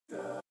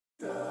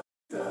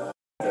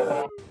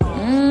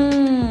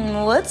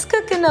What's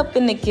cooking up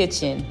in the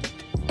kitchen?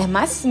 Am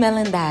I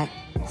smelling that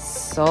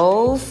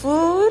soul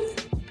food?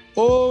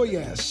 Oh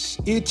yes,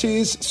 it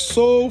is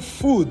soul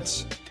food,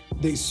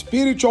 the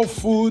spiritual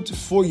food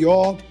for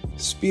your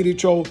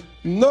spiritual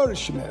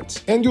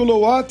nourishment. And you know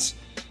what?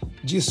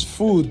 This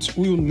food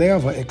will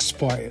never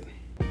expire.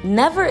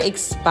 Never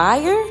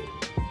expire?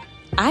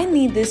 I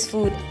need this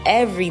food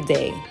every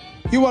day.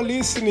 You are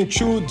listening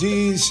to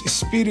these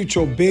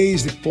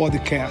spiritual-based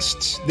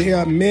podcasts. There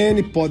are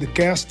many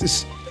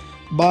podcasts,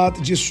 but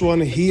this one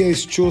here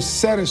is to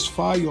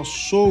satisfy your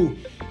soul,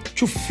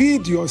 to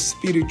feed your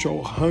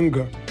spiritual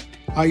hunger.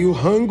 Are you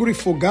hungry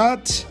for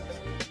God?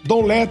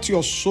 Don't let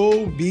your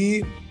soul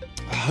be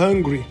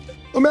hungry.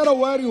 No matter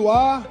where you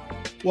are,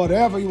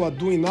 whatever you are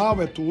doing now,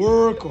 at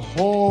work,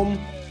 home,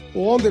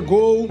 or on the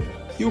go,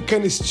 you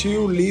can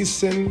still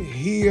listen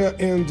here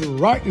and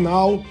right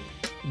now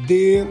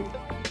the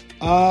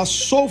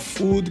Soul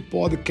Food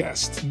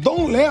podcast.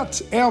 Don't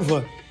let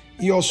ever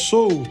your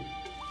soul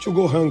to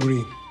go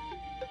hungry.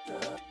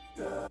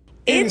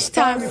 It's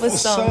time for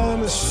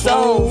some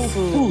soul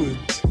food.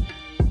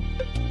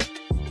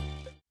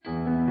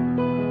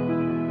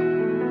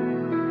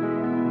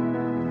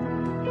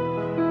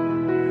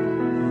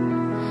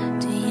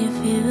 Do you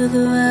feel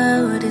the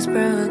world is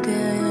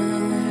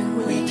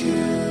broken? We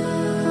do.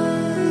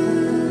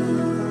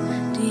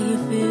 Do you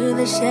feel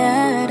the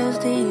shadows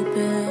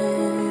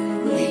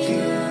deepen? We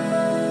do.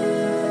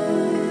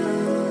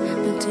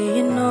 But do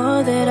you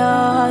know that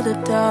all the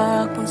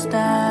dark won't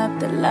stop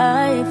the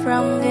light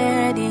from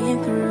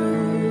getting through?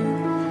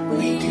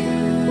 We do.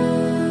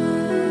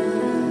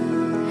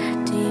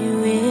 Do you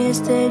wish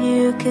that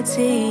you could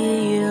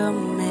see you're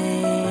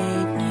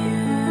made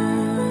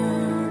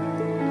new?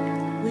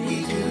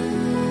 We do.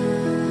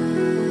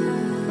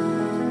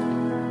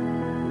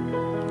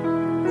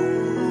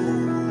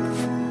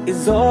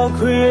 Is all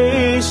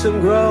creation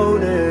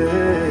groaning?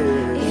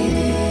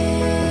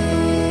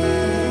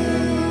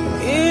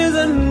 Is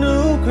a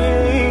new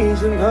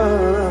creation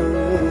coming?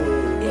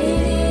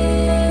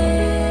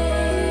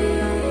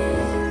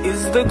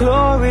 Is the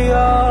glory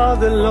of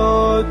the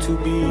Lord to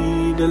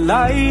be the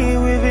light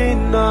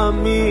within our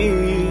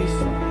midst?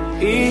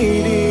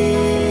 It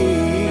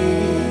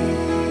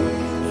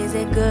Is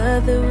it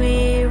good that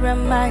we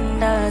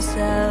remind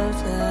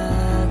ourselves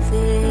of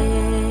this?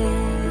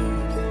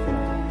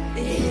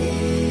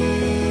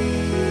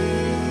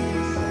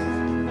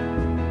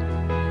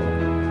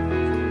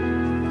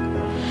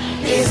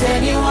 Is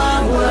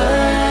anyone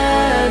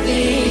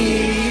worthy?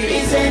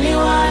 Is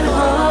anyone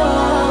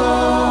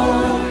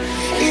whole?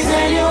 Is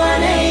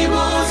anyone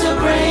able to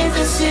break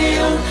the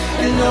seal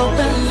and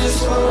open the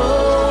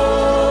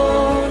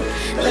scroll?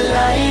 The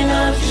Lion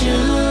of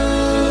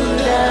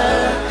Judah,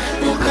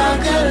 who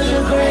conquered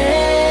the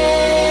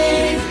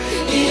grave,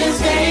 he has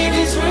gained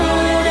his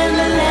root, and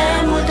the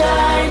Lamb who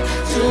died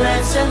to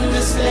ransom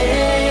the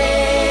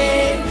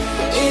slave.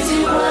 Is he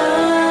worthy?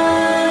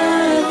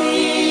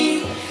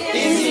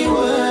 Is he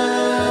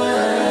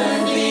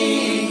worthy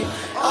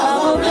of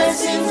all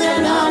blessings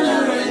and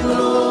honor and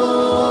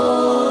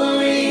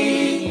glory?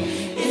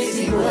 Is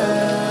he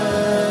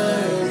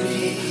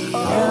worthy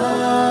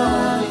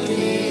of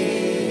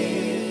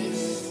this?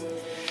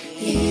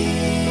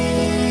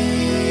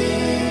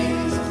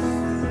 Yes.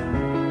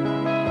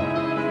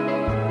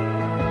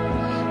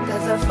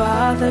 Does the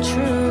Father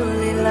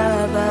truly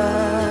love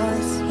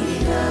us? He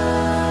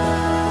does.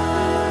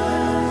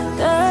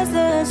 Does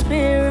the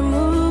Spirit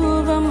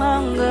move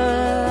among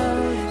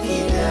us? He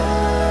does.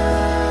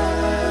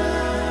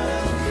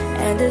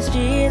 And does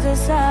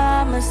Jesus,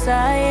 our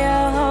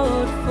Messiah,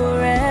 hold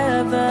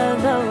forever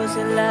those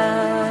he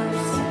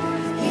loves?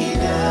 He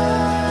does.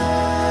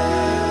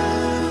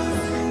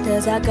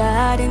 Does our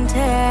God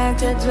intend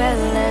to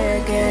dwell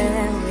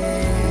again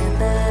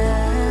with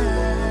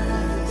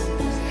us?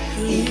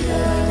 He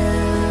does.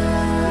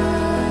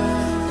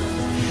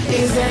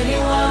 Is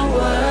anyone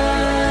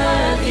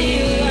worthy?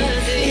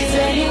 Is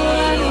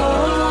anyone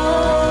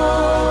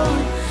whole?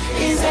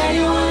 Is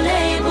anyone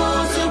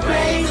able to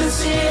break the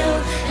seal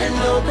and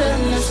open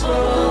the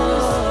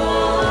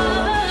scroll?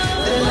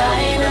 The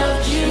Lion of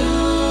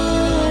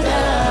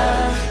Judah,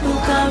 who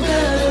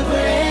conquered the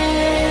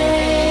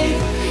grave,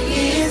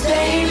 he is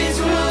David's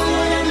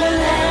root, and the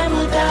Lamb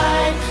who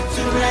died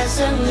to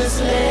ransom the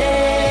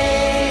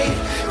slave.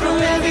 From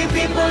every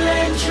people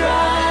and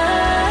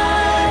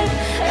tribe,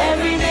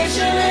 every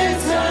nation and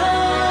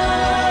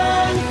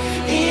tongue,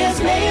 he has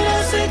made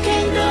us a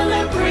kingdom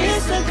and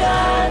priest of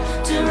God,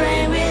 to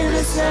reign with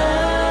the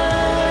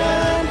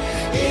Son.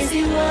 Is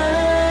he worthy?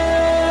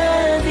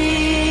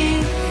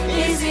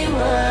 Is he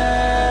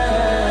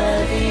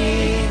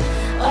worthy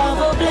of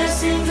all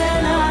blessings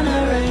and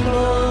honor and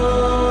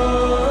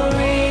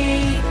glory?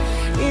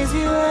 Is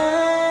he worthy?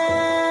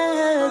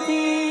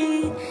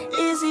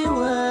 Is he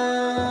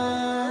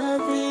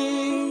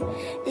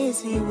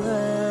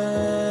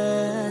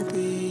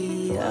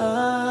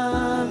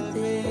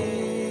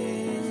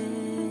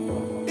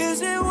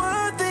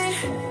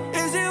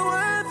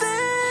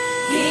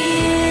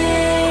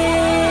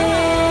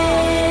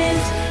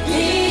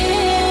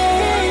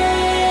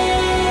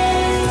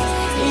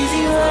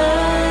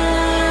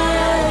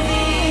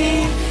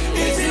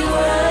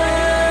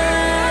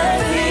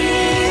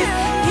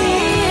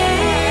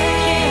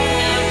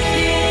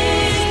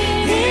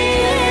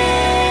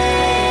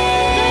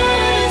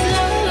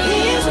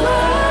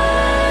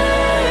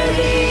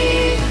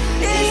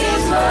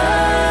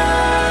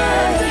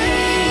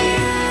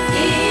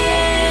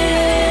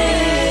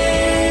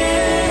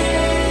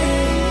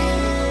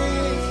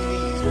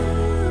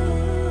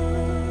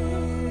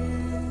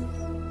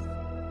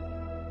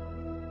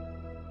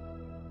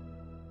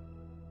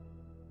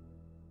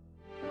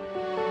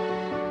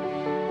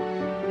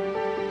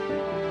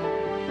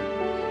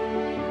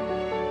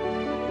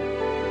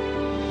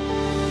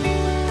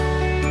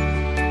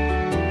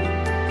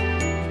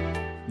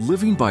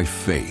Living by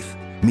faith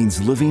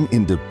means living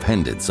in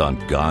dependence on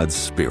God's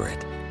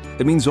Spirit.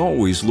 It means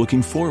always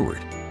looking forward.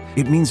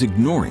 It means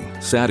ignoring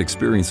sad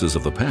experiences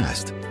of the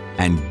past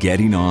and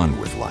getting on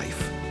with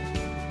life.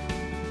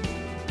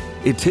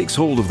 It takes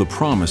hold of the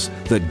promise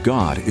that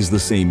God is the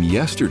same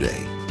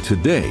yesterday,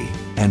 today,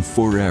 and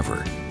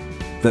forever.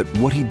 That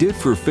what He did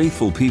for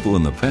faithful people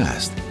in the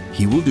past,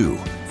 He will do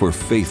for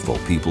faithful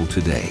people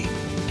today.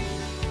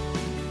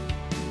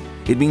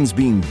 It means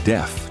being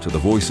deaf to the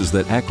voices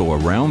that echo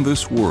around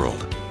this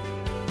world,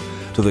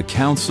 to the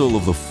counsel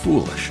of the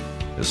foolish,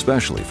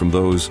 especially from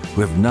those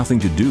who have nothing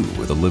to do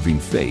with a living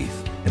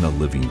faith in a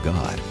living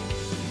God.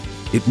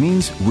 It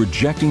means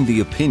rejecting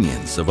the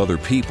opinions of other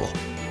people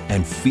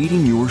and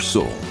feeding your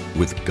soul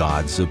with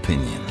God's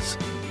opinions.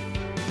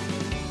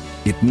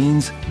 It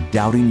means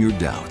doubting your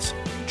doubts,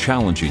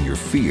 challenging your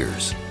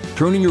fears,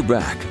 turning your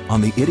back on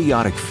the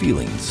idiotic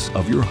feelings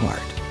of your heart.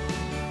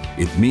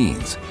 It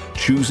means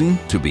choosing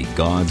to be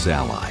God's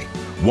ally,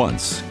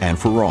 once and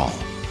for all.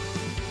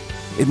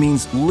 It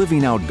means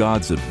living out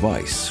God's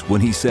advice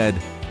when He said,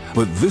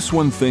 "But this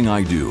one thing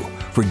I do,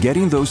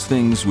 forgetting those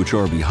things which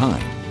are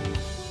behind,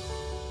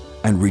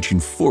 and reaching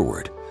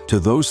forward to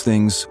those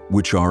things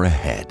which are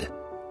ahead."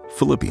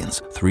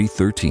 Philippians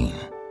 3:13.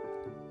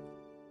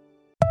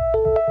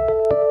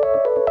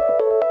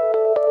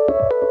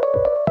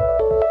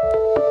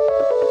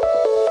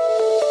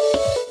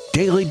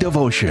 Daily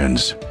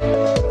Devotions.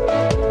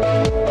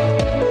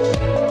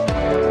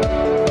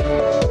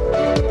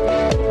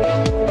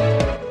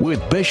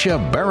 With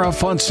Bishop Barra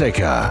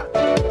Fonseca.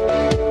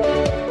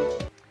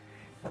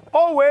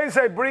 Always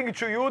I bring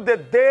to you the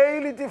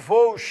daily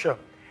devotion.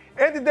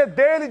 And the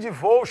daily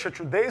devotion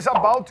today is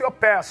about your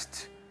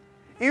past.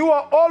 You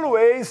are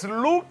always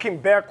looking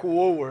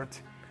backward.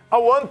 I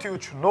want you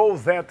to know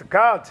that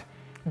God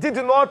did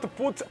not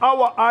put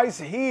our eyes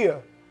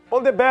here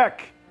on the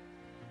back,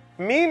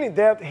 meaning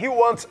that He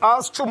wants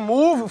us to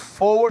move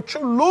forward, to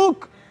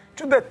look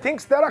to the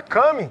things that are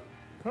coming,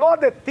 not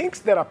the things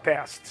that are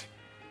past.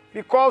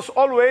 Because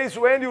always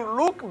when you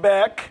look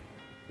back,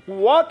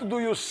 what do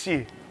you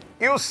see?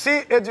 You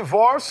see a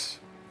divorce,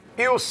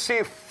 you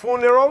see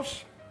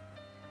funerals,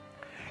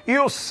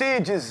 you see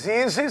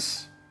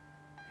diseases,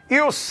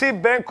 you see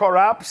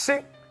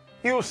bankruptcy,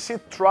 you see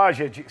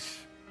tragedies.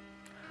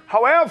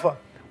 However,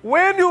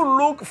 when you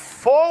look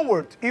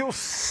forward, you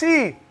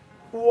see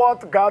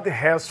what God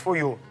has for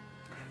you.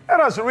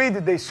 Let us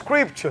read the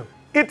scripture.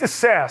 It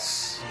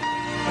says,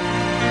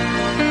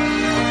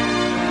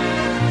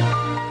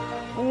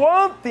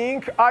 "One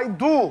thing I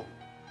do,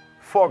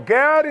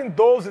 forgetting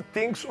those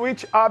things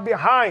which are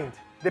behind,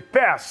 the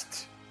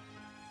past.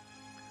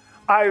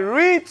 I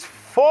reach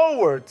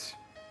forward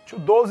to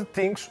those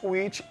things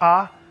which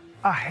are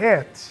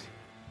ahead."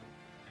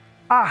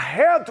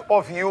 Ahead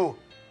of you,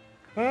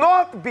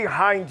 not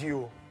behind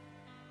you.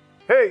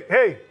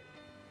 Hey,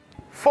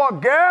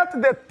 forget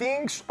the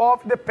things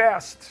of the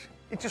past.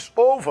 It is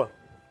over.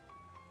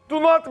 Do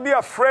not be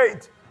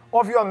afraid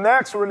of your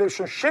next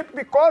relationship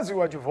because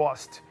you are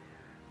divorced.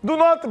 Do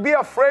not be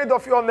afraid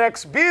of your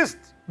next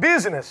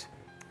business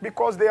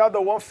because the other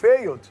one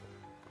failed.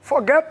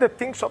 Forget the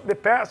things of the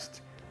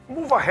past.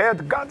 Move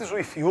ahead. God is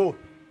with you.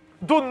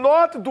 Do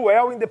not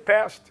dwell in the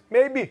past.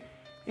 Maybe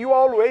you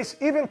are always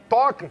even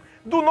talking.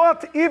 Do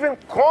not even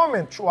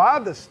comment to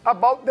others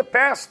about the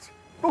past.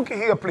 Look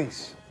here,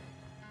 please.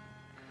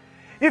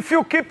 If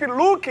you keep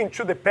looking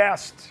to the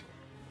past,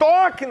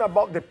 talking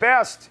about the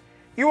past,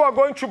 you are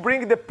going to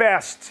bring the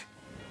past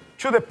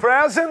to the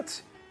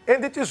present,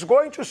 and it is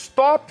going to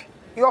stop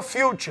your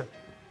future.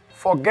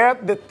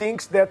 Forget the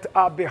things that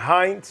are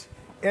behind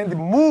and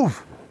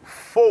move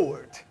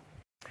forward.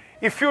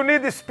 If you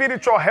need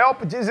spiritual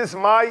help, this is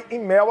my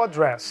email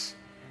address,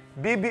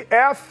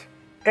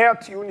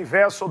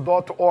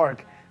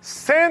 bbf@universal.org.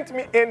 Send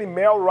me an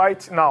email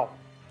right now.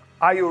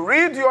 I will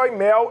read your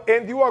email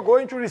and you are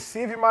going to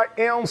receive my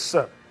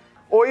answer.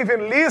 Or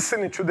even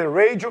listening to the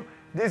radio,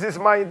 this is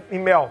my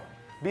email,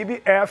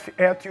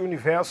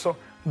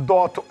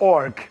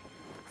 bbf@universal.org.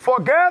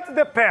 Forget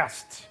the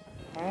past.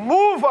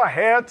 Move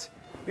ahead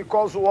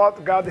because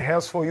what God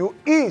has for you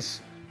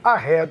is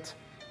ahead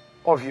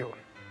of you.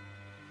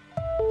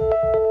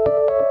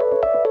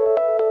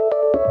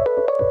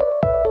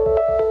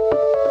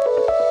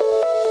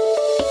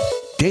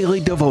 Daily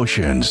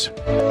Devotions.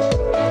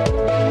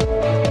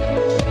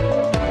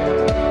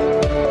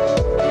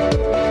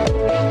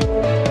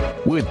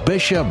 With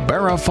Bishop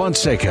Barra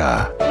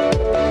Fonseca.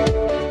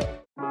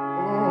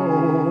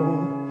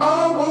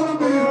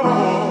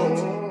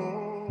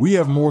 We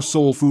have more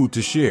soul food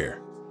to share.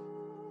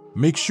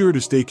 Make sure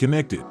to stay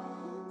connected.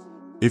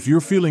 If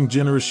you're feeling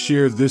generous,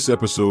 share this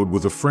episode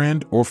with a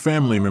friend or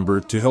family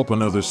member to help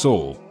another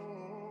soul.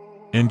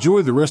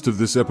 Enjoy the rest of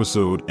this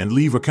episode and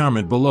leave a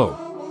comment below.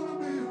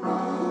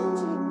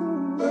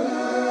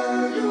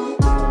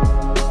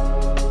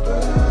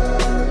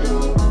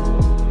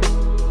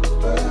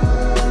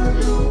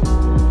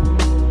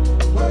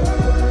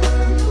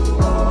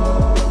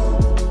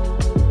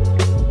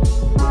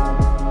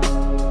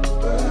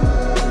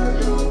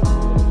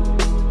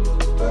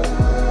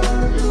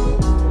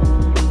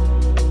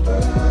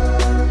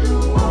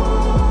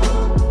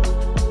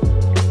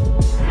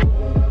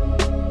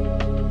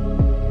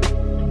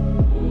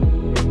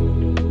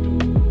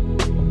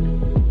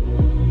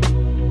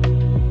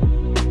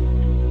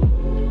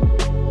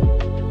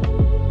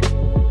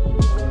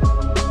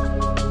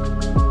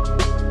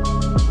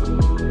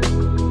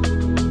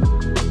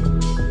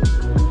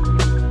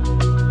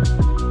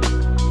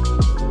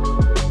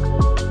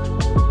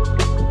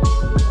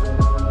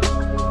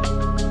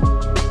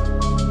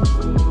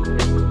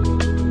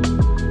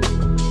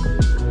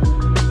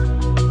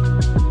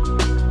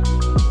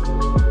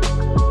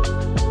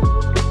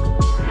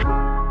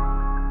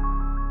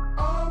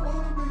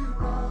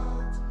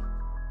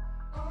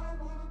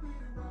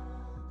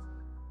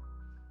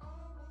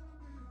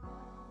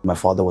 My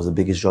father was the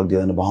biggest drug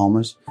dealer in the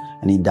Bahamas,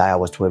 and he died. I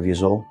was 12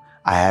 years old.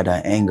 I had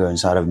an anger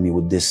inside of me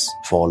with this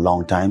for a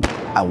long time.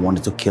 I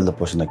wanted to kill the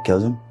person that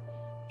killed him.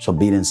 So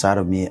being inside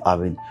of me, I've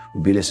been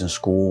rebellious in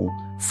school,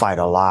 fight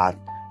a lot.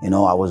 I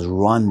was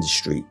run the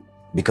street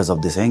because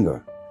of this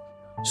anger.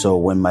 So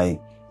when my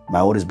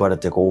oldest brother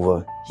took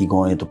over, he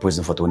going into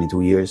prison for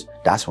 22 years.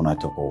 That's when I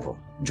took over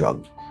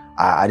drug.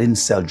 I didn't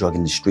sell drug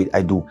in the street.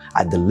 I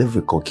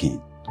deliver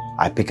cocaine.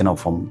 I pick it up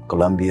from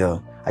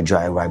Colombia. I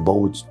ride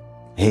boats,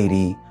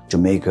 Haiti,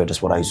 Jamaica.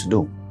 That's what I used to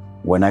do.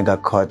 When I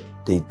got caught,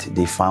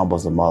 they found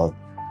was about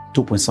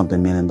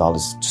 $2.something million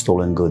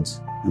stolen goods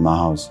in my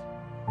house.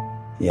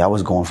 Yeah, I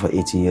was going for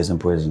 18 years in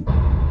prison.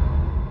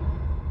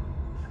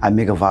 I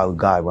make a vow with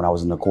God when I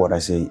was in the court. I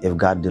say, if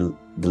God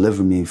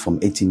deliver me from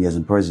 18 years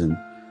in prison,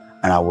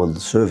 and I will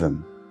serve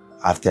him.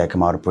 After I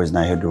come out of prison,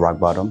 I hit the rock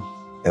bottom.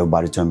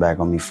 Everybody turned back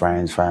on me,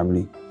 friends,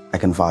 family. I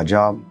can find a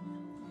job.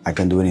 I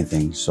can do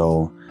anything.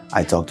 So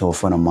I talked to a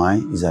friend of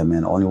mine. He said,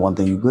 man, only one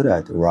thing you're good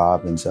at,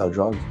 rob and sell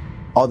drugs.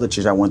 All the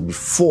church I went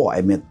before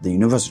I met the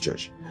Universal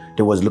Church,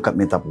 they was look at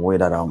me type of way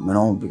that, I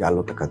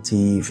look like a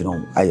thief,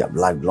 I have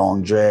like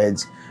long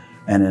dreads.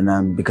 And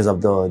then because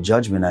of the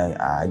judgment,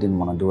 I didn't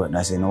want to do it. And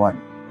I said, you know what?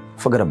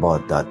 Forget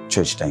about that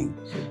church thing.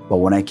 But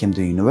when I came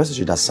to Universal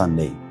Church that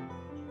Sunday,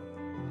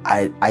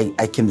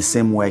 I came the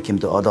same way I came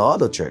to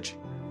other church.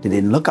 They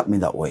didn't look at me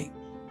that way.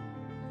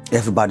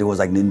 Everybody was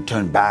like, didn't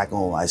turn back.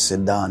 Oh, I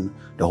sit down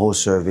the whole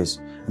service,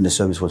 and the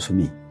service was for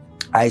me.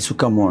 I used to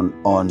come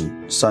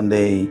on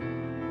Sunday,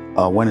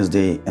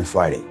 Wednesday, and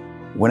Friday.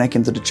 When I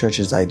came to the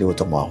churches, they were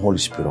talking about Holy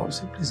Spirit. I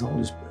was like, please,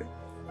 Holy Spirit.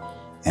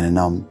 And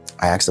then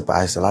I asked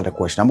a lot of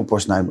questions. I'm a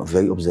person, I'm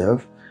very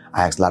observant.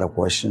 I asked a lot of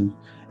questions,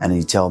 and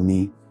he tell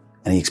me,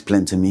 and he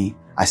explained to me.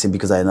 I said,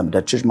 because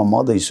that church my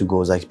mother used to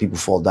go, is like people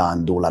fall down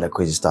and do a lot of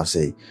crazy stuff,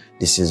 say,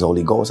 this is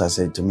Holy Ghost. I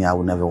said, to me, I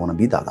would never want to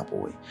be that type of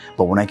way.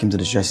 But when I came to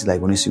the church, it's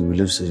like, when you see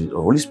the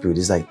Holy Spirit,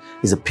 it's like,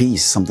 it's a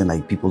peace, something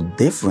like people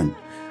different.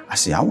 I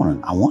said, I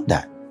want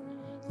that.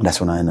 And that's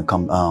when I ended up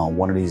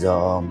one of these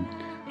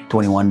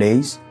 21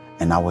 days,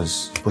 and I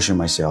was pushing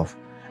myself.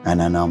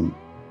 And then,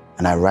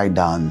 and I write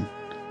down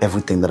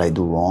everything that I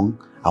do wrong.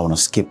 I want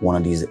to skip one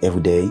of these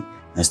every day.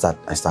 I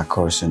start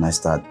cursing. I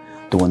start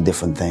doing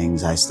different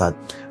things. I start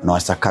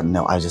cutting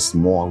out. I just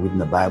more reading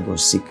the Bible,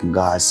 seeking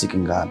God.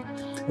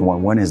 And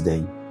one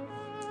Wednesday,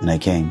 and I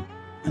came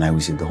and I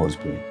received the Holy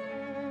Spirit.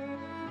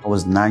 I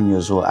was 9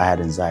 years old. I had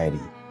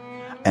anxiety,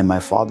 and my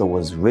father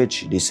was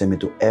rich. They sent me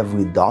to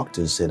every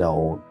doctor. Said,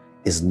 "Oh,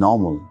 it's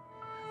normal."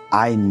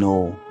 I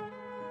know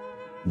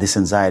this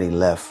anxiety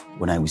left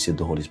when I received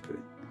the Holy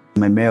Spirit.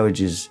 My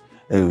marriage is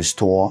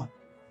restored.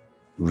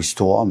 We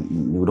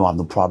don't have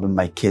no problem.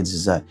 My kids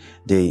is that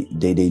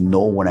they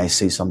know when I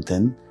say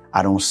something,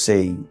 I don't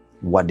say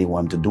what they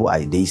want to do.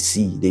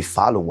 They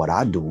follow what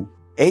I do.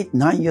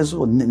 9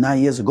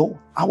 years ago,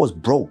 I was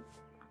broke.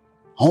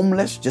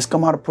 Homeless, just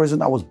come out of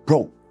prison, I was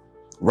broke.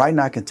 Right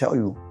now, I can tell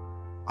you,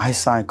 I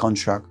signed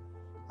contract.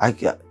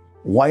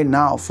 Right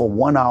now, for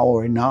 1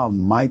 hour, right now,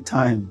 my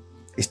time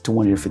is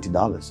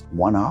 $250,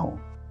 1 hour.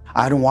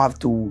 I don't have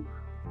to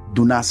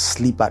do not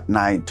sleep at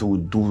night to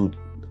do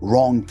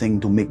wrong thing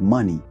to make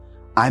money.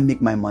 I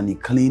make my money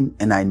clean,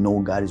 and I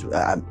know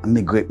I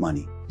make great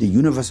money. The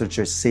Universal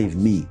Church saved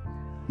me,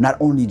 not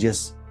only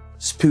just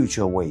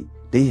spiritual way.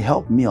 They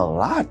helped me a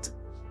lot.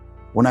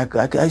 When I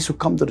used to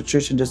come to the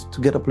church and just to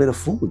get a plate of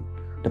food.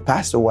 The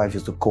pastor wife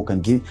used to cook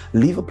and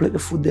leave a plate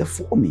of food there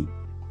for me,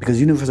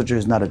 because Universal Church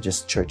is not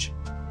just church;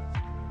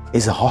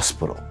 it's a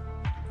hospital.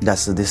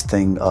 That's this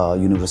thing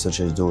Universal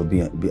Church do.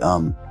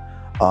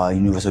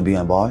 Universal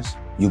Beyond Bars,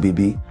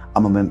 UBB.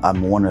 I'm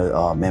one of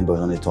the members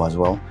on it too as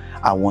well.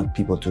 I want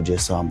people to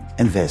just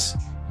invest,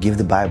 give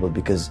the Bible,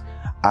 because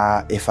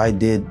if I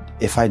did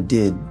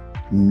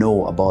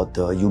know about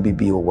the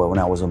UBB or when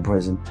I was in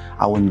prison,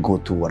 I wouldn't go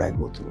through what I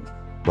go through.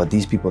 But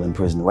these people in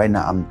prison right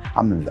now,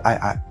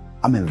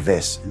 I'm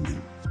invest in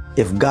them.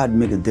 if God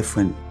make a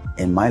difference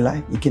in my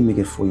life, He can make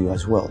it for you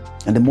as well.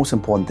 And the most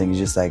important thing is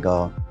just like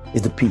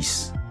is the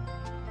peace.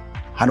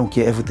 I don't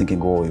care. Everything can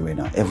go away right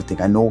now.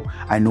 Everything. I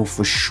know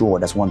for sure.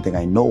 That's one thing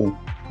I know.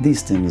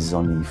 These things is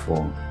only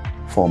for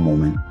a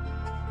moment.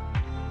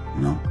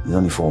 You know, it's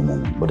only for a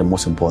moment. But the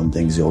most important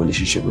thing is your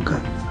relationship with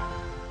God.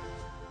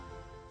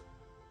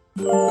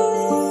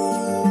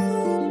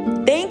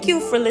 Thank you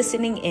for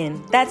listening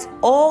in. That's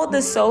all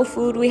the soul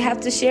food we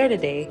have to share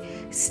today.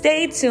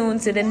 Stay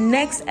tuned to the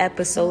next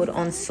episode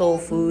on soul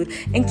food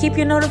and keep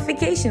your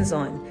notifications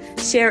on.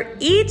 Share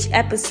each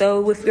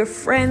episode with your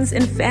friends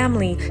and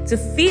family to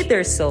feed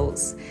their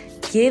souls.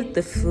 Give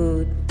the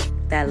food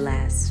that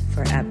lasts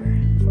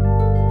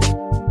forever.